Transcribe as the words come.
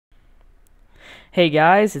Hey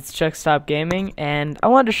guys, it's ChucksTopGaming, and I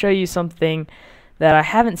wanted to show you something that I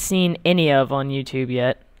haven't seen any of on YouTube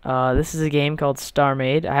yet. This is a game called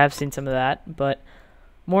Starmade. I have seen some of that, but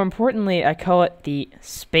more importantly, I call it the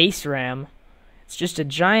Space Ram. It's just a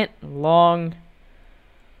giant, long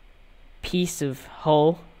piece of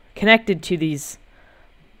hull connected to these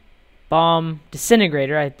bomb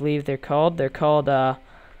disintegrator, I believe they're called. They're called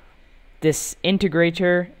this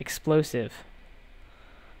integrator explosive.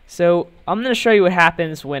 So I'm going to show you what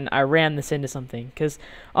happens when I ram this into something, because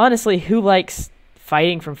honestly, who likes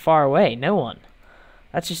fighting from far away? No one.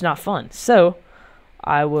 That's just not fun. So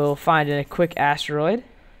I will find a quick asteroid.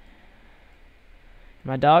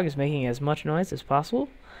 My dog is making as much noise as possible.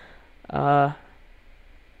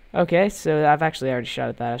 Okay, so I've actually already shot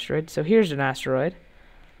at that asteroid. So here's an asteroid.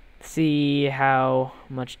 See how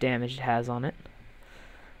much damage it has on it.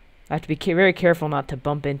 I have to be very careful not to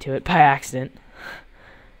bump into it by accident.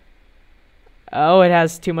 Oh, it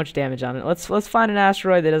has too much damage on it. Let's find an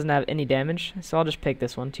asteroid that doesn't have any damage. So I'll just pick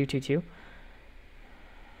this one, 222.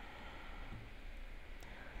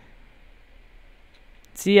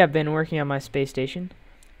 See, I've been working on my space station.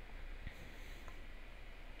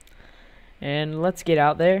 And let's get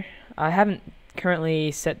out there. I haven't currently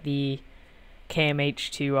set the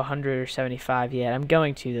KMH to 100 or 75 yet. I'm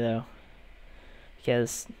going to, though,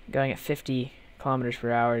 because going at 50 kilometers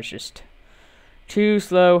per hour is just too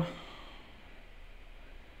slow.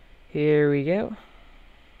 Here we go.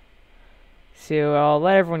 So I'll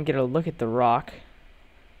let everyone get a look at the rock.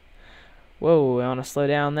 Whoa, I want to slow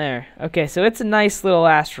down there. Okay, so it's a nice little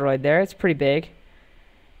asteroid there. It's pretty big.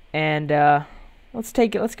 And let's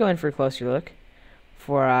go in for a closer look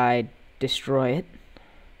before I destroy it.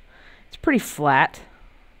 It's pretty flat,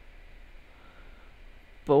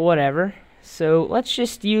 but whatever. So let's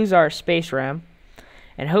just use our space ram,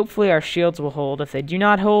 and hopefully our shields will hold. If they do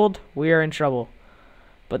not hold, we are in trouble.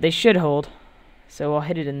 But they should hold. So I'll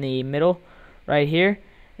hit it in the middle right here,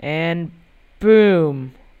 and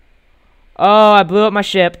boom. Oh, I blew up my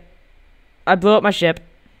ship. I blew up my ship.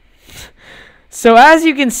 So as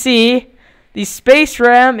you can see, the space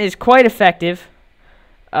ram is quite effective.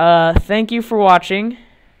 Thank you for watching.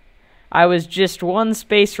 I was just one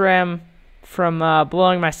space ram from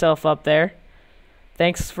blowing myself up there.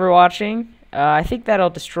 Thanks for watching. I think that'll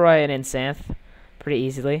destroy an Insanth pretty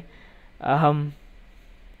easily.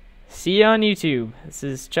 See you on YouTube. This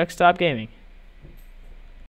is ChucksTopGaming.